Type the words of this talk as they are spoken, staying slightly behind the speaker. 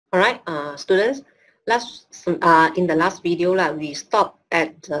All right, students. In the last video, we stopped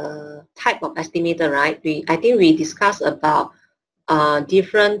at the type of estimator, right? I think we discussed about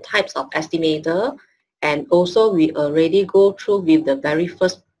different types of estimator, and also we already go through with the very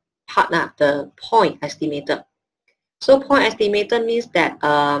first part, the point estimator. So point estimator means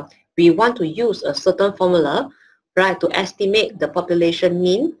that we want to use a certain formula, right, to estimate the population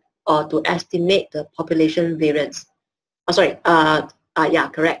mean or to estimate the population variance. Oh, sorry, yeah,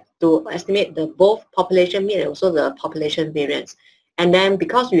 correct. To estimate the both population mean and also the population variance. And then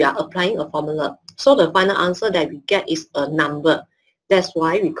because we are applying a formula, so the final answer that we get is a number. That's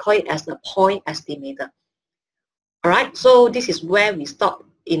why we call it as the point estimator. All right, so this is where we stopped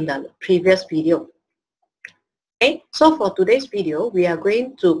in the previous video. Okay, so for today's video, we are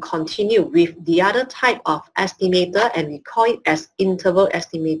going to continue with the other type of estimator, and we call it as interval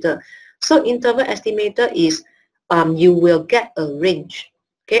estimator. So interval estimator is you will get a range,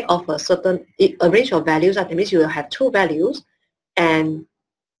 okay, of a range of values. That means you will have two values, and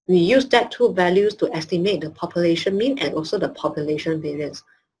we use that two values to estimate the population mean and also the population variance.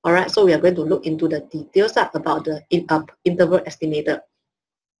 All right, so we are going to look into the details about the interval estimator.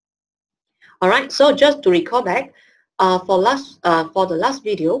 All right, so just to recall back, for the last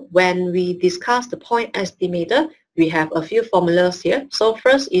video, when we discussed the point estimator, we have a few formulas here. So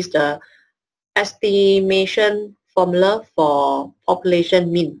first is the estimation formula for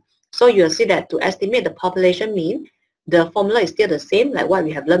population mean. So you'll see that to estimate the population mean, the formula is still the same like what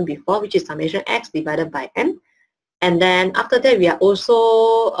we have learned before, which is summation x divided by n. And then after that, we are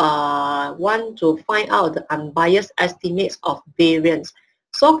also want to find out the unbiased estimates of variance.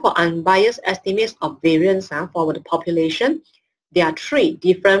 So for unbiased estimates of variance for the population, there are three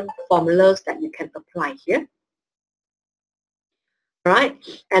different formulas that you can apply here. Right?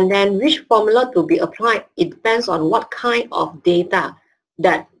 And then which formula to be applied, it depends on what kind of data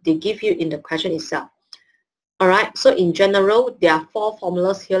that they give you in the question itself. All right, so in general, there are four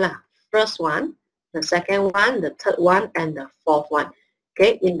formulas here. First one, the second one, the third one, and the fourth one.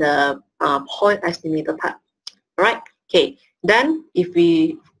 Okay, in the point estimator part. All right, okay. Then if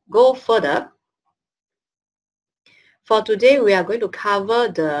we go further, for today we are going to cover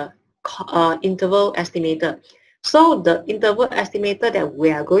the interval estimator. So the interval estimator that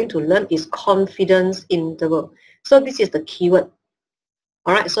we are going to learn is confidence interval. So this is the keyword.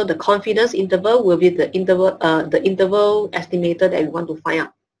 All right, so the confidence interval will be the interval estimator that we want to find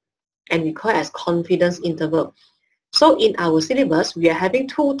out, and we call it as confidence interval. So in our syllabus, we are having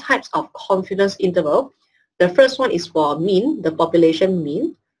two types of confidence interval. The first one is for mean, the population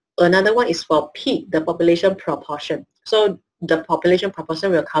mean. Another one is for P, the population proportion. So the population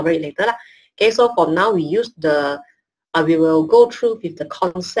proportion we'll cover it later. Okay, so for now we use we will go through with the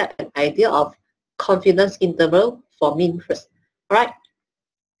concept and idea of confidence interval for mean first. All right.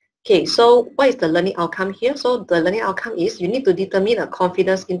 Okay, so what is the learning outcome here? So the learning outcome is you need to determine a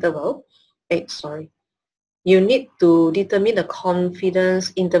confidence interval. You need to determine the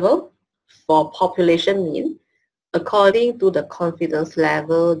confidence interval for population mean according to the confidence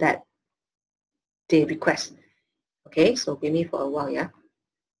level that they request. Okay, so give me for a while, yeah.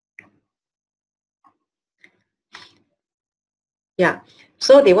 Yeah,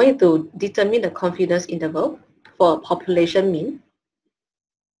 so they want you to determine the confidence interval for population mean.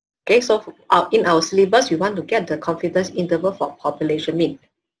 Okay, so in our syllabus, we want to get the confidence interval for population mean.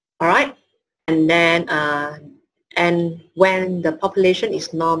 All right, and then and when the population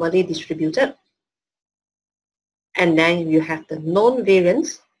is normally distributed, and then you have the known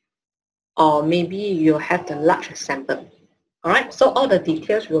variance, or maybe you have the large sample. All right, so all the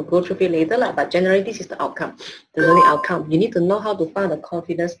details we'll go through it later, but generally this is the outcome, the learning outcome. You need to know how to find the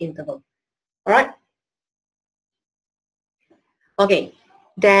confidence interval. All right. Okay,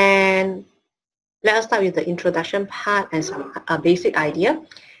 then let us start with the introduction part and some basic idea.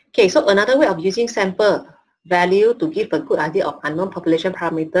 Okay, so another way of using sample value to give a good idea of unknown population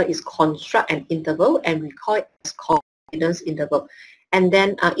parameter is construct an interval, and we call it as confidence interval. And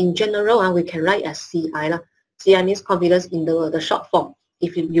then in general, we can write as CI. CI means confidence interval, the short form,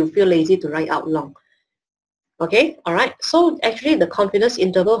 if you feel lazy to write out long. Okay, all right. So actually the confidence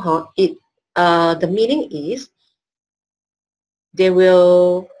interval, the meaning is they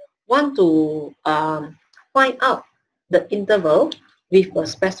will want to find out the interval with a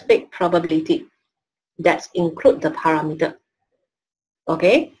specific probability that include the parameter.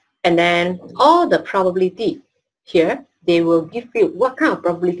 Okay, and then all the probability here, they will give you what kind of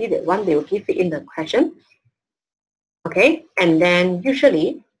probability they want, they will give you in the question. Okay, and then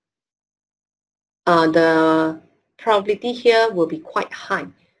usually the probability here will be quite high,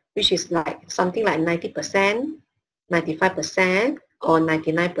 which is like something like 90%, 95%, or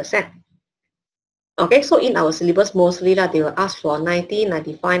 99%. Okay, so in our syllabus, mostly they will ask for 90,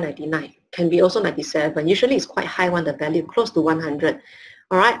 95, 99. Can be also 97. Usually it's quite high one, the value, close to 100.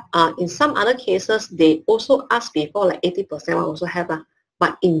 All right, in some other cases, they also ask before like 80% will also have.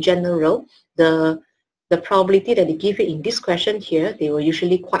 But in general, the probability that they give you in this question here, they were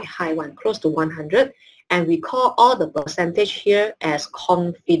usually quite high one, close to 100. And we call all the percentage here as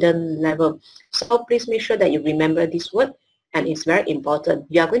confidence level. So please make sure that you remember this word, and it's very important.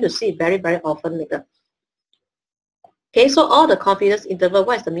 You are going to see it very, very often later. Okay, so all the confidence interval,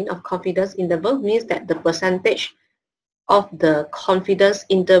 what is the meaning of confidence interval? Means that the percentage of the confidence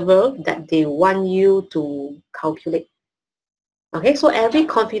interval that they want you to calculate. Okay, so every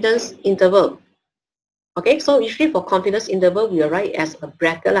confidence interval. Okay, so usually for confidence interval, we will write as a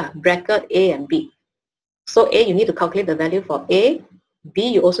bracket, bracket A and B. So A, you need to calculate the value for A. B,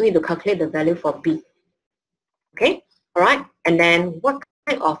 you also need to calculate the value for B. Okay, all right. And then what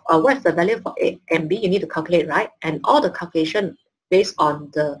kind of, what's the value for A and B? You need to calculate, right? And all the calculation based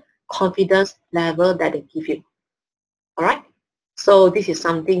on the confidence level that they give you. All right. So this is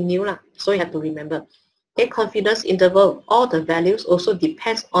something new, so you have to remember. Okay, confidence interval, all the values also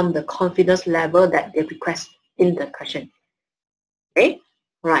depends on the confidence level that they request in the question. Okay,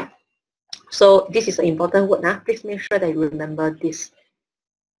 all right. So this is an important word now. Please make sure that you remember this.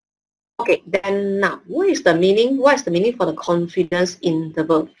 Okay, then now, what is the meaning? What is the meaning for the confidence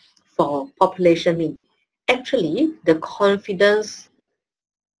interval for population mean? Actually, the confidence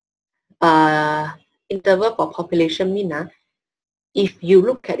interval for population mean, if you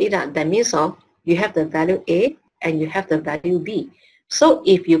look at it, that means you have the value A and you have the value B. So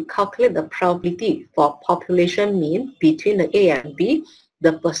if you calculate the probability for population mean between the A and B,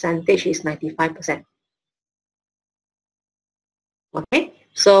 the percentage is 95%. Okay,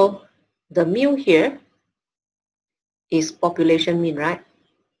 so the mu here is population mean, right?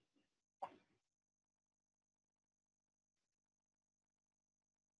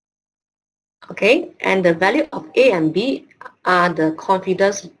 Okay, and the value of A and B are the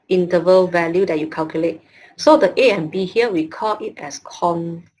confidence interval value that you calculate. So the A and B here, we call it as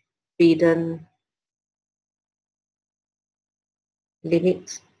confidence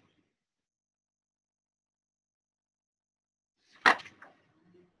limits.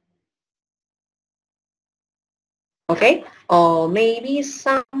 Okay, or maybe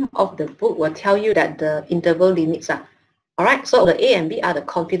some of the book will tell you that the interval limits are. All right, so the A and B are the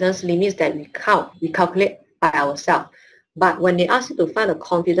confidence limits that we calculate by ourselves. But when they ask you to find the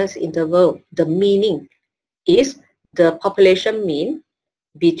confidence interval, the meaning is the population mean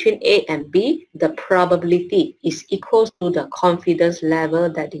between A and B, the probability is equal to the confidence level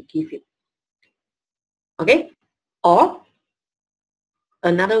that they give you. Okay, or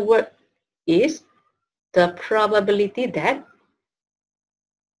another word is the probability that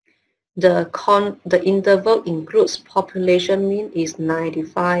the interval includes population mean is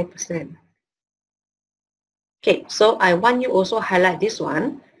 95%. Okay, so I want you also highlight this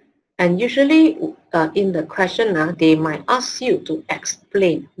one. And usually in the question, they might ask you to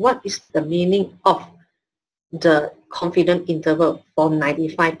explain what is the meaning of the confidence interval for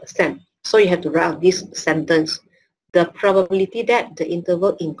 95%. So you have to write out this sentence. The probability that the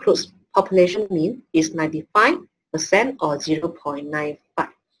interval includes population mean is 95% or 0.95.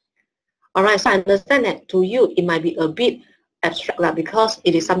 All right, so I understand that to you it might be a bit abstract because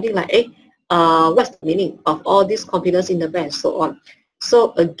it is something like, what's the meaning of all this confidence interval and so on.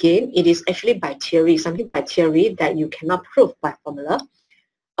 So again, it is actually by theory, something by theory that you cannot prove by formula.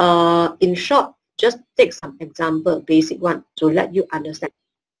 In short, just take some example, basic one, to let you understand.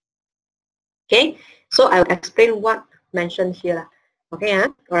 Okay, so I'll explain what mentioned here. Okay,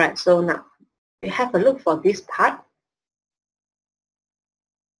 all right, so now we have a look for this part.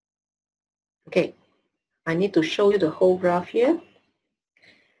 Okay, I need to show you the whole graph here.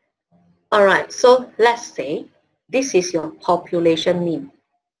 All right, so let's say this is your population mean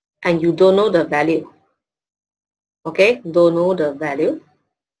and you don't know the value. Okay, don't know the value.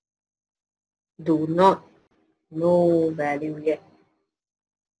 Do not know value yet.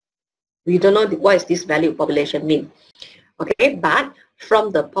 We don't know what is this value population mean. Okay, but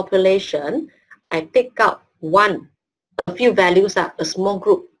from the population, I take out a few values, a small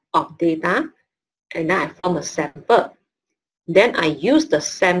group of data, and then I form a sample. Then I use the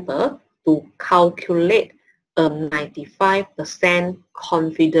sample to calculate a 95%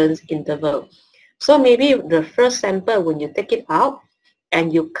 confidence interval. So maybe the first sample, when you take it out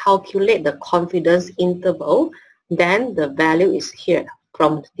and you calculate the confidence interval, then the value is here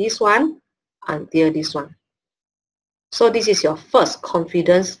from this one until this one. So this is your first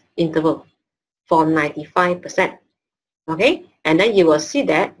confidence interval for 95%. Okay, And then you will see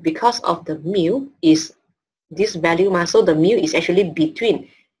that because of the mu is this value, so the mu is actually between,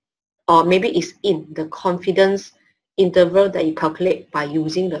 or maybe is in the confidence interval that you calculate by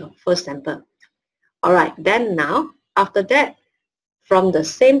using the first sample. All right, then now, after that, from the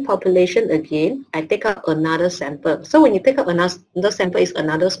same population again, I take out another sample. So when you take out another sample, is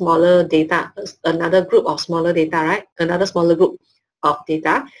another smaller data, another group of smaller data, right? Another smaller group of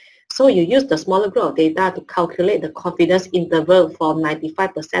data. So you use the smaller group of data to calculate the confidence interval for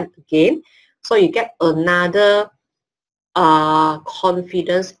 95% again. So you get another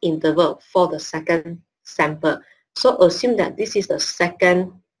confidence interval for the second sample. So assume that this is the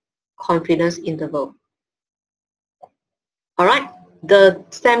second confidence interval. All right, the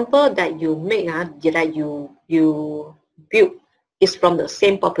sample that you make, that you build, is from the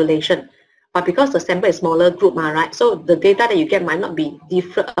same population, but because the sample is smaller group, right? So the data that you get might not be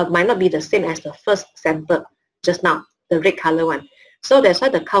different, might not be the same as the first sample just now, the red color one. So that's why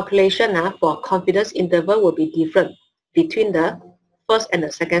the calculation for confidence interval will be different between the first and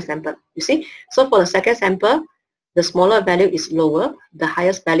the second sample. You see, so for the second sample, the smaller value is lower, the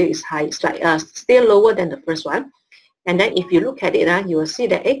highest value is high. It's like still lower than the first one. And then if you look at it, you will see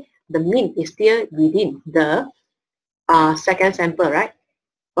that the mean is still within the second sample, right?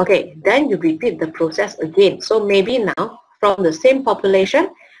 Okay, then you repeat the process again. So maybe now, from the same population,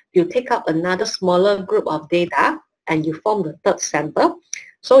 you take out another smaller group of data and you form the third sample.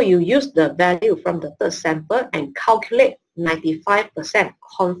 So you use the value from the third sample and calculate 95%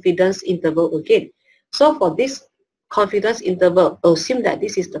 confidence interval again. So for this confidence interval, assume that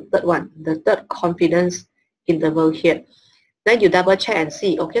this is the third one, the third confidence interval here. Then you double check and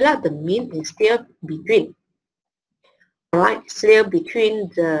see, okay lah, the mean is still between. Alright, still between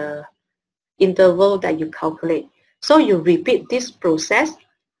the interval that you calculate. So you repeat this process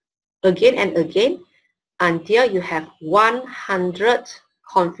again and again until you have 100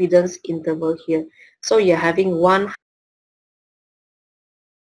 confidence interval here. So you're having one.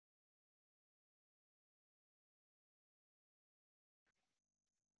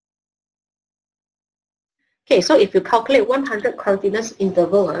 Okay, so if you calculate 100 confidence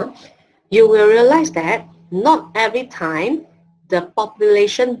interval, you will realize that not every time the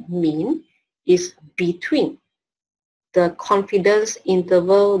population mean is between the confidence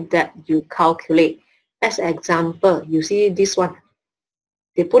interval that you calculate. As an example, you see this one.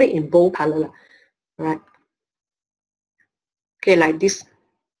 They put it in bold color, right? Okay, like this.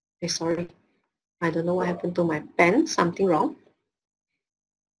 Sorry, I don't know what happened to my pen. Something wrong.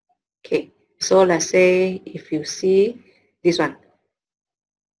 Okay, so let's say if you see this one,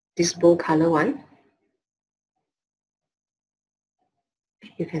 this bold color one,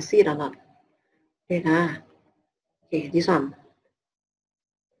 you can see it or not? Wait, okay, this one,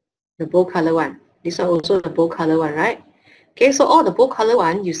 the bold color one. This one also the bold color one, right? Okay, so all the bold color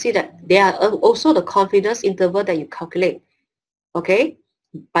one, you see that they are also the confidence interval that you calculate, okay,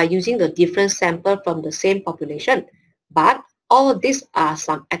 by using the different sample from the same population. But all these are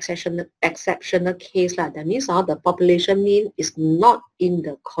some exceptional case. That means the population mean is not in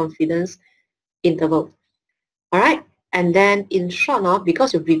the confidence interval. All right, and then in short,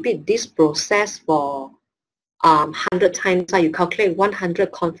 because you repeat this process for 100 times, you calculate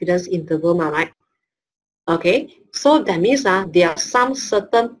 100 confidence interval, right? Okay, so that means there are some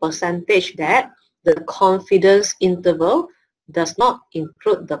certain percentage that the confidence interval does not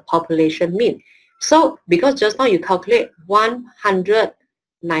include the population mean. So because just now you calculate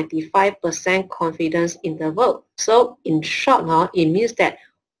 195% confidence interval. So in short, it means that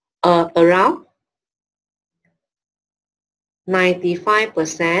around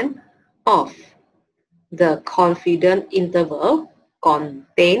 95% of the confidence interval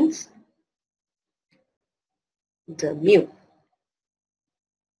contains the mu.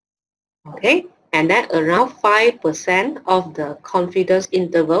 Okay, and then around 5% of the confidence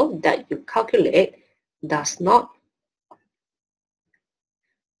interval that you calculate does not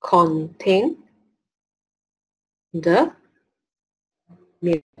contain the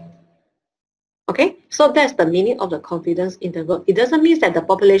mu. Okay, so that's the meaning of the confidence interval. It doesn't mean that the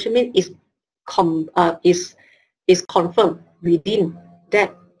population mean is confirmed within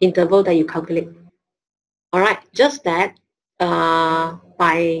that interval that you calculate. All right, just that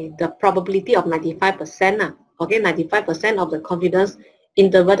by the probability of 95%, okay, 95% of the confidence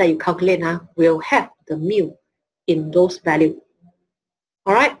interval that you calculate will have the mu in those values.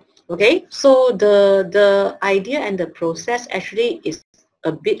 All right, okay, so the idea and the process actually is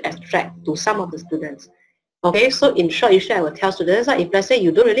a bit abstract to some of the students. Okay, so in short, usually I will tell students that if let's say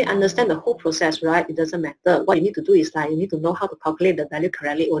you don't really understand the whole process, right, it doesn't matter. What you need to do is you need to know how to calculate the value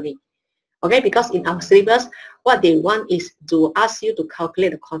correctly only. Okay, because in our syllabus, what they want is to ask you to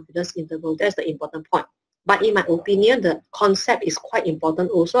calculate the confidence interval. That's the important point. But in my opinion, the concept is quite important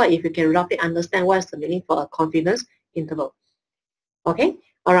also if you can roughly understand what's the meaning for a confidence interval. Okay,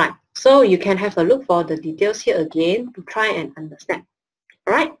 all right. So you can have a look for the details here again to try and understand.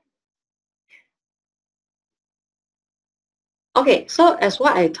 All right. Okay, so as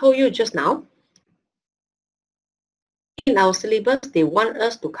what I told you just now, in our syllabus, they want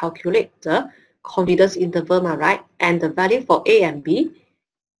us to calculate the confidence interval, right? And the value for A and B.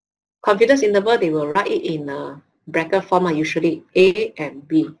 Confidence interval, they will write it in a bracket form, usually A and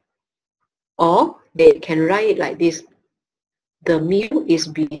B. Or they can write it like this. The mu is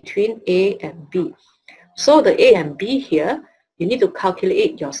between A and B. So the A and B here, you need to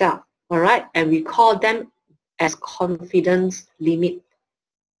calculate it yourself. All right, and we call them as confidence limits,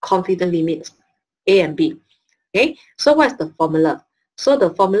 A and B. Okay, so what's the formula? So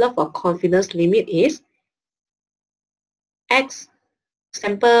the formula for confidence limit is x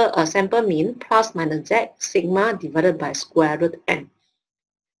sample mean plus minus z sigma divided by square root n.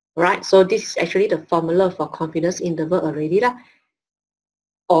 Right, so this is actually the formula for confidence interval already lah.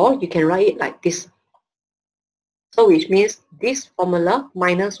 Or you can write it like this. So which means this formula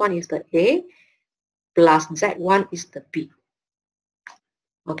 -1 is the A plus Z1 is the B.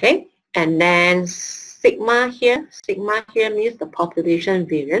 Okay, and then sigma here means the population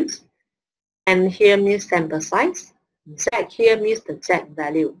variance, and here means sample size. Z here means the Z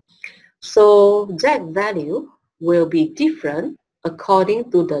value. So Z value will be different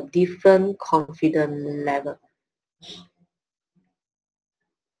according to the different confidence level.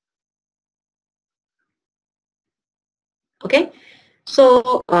 Okay, so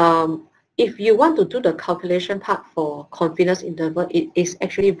if you want to do the calculation part for confidence interval, it is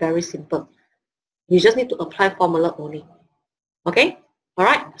actually very simple. You just need to apply formula only. Okay, all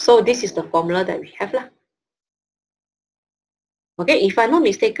right, so this is the formula that we have lah. Okay, if I'm not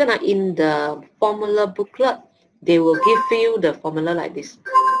mistaken, in the formula booklet, they will give you the formula like this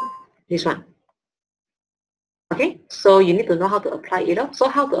one. Okay, so you need to know how to apply it. So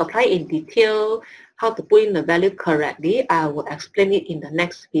how to apply in detail, how to put in the value correctly, I will explain it in the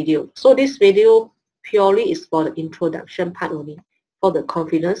next video. So this video purely is for the introduction part only, for the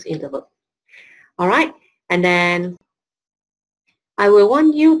confidence interval. All right, and then I will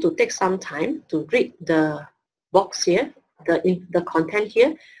want you to take some time to read the box here, the content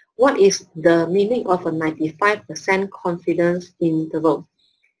here. What is the meaning of a 95% confidence interval?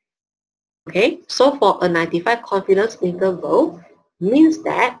 Okay, so for a 95 confidence interval means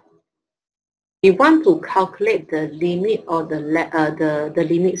that we want to calculate the limit or the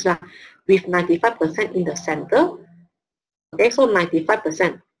limits with 95% in the center. Okay, so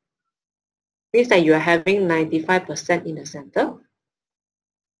 95% means that you are having 95% in the center.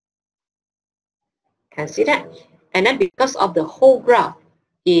 Can see that? And then because of the whole graph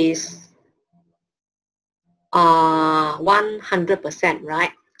is 100%,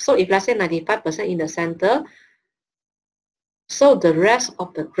 right? So if let's say 95% in the center, so the rest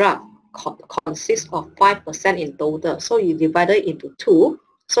of the graph consists of 5% in total. So you divide it into 2,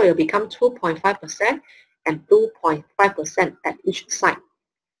 so it will become 2.5% and 2.5% at each side.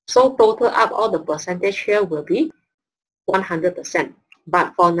 So total up all the percentage here will be 100%.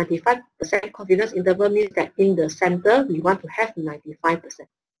 But for 95% confidence interval means that in the center, we want to have 95%.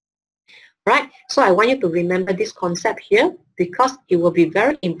 Right? So I want you to remember this concept here because it will be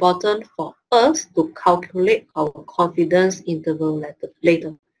very important for us to calculate our confidence interval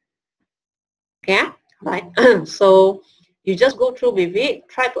later. Okay? Right? So you just go through with it,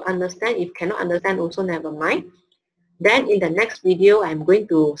 try to understand. If cannot understand, also never mind. Then in the next video, I'm going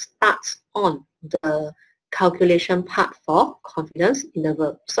to start on the calculation part for confidence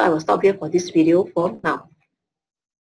interval. So I will stop here for this video for now.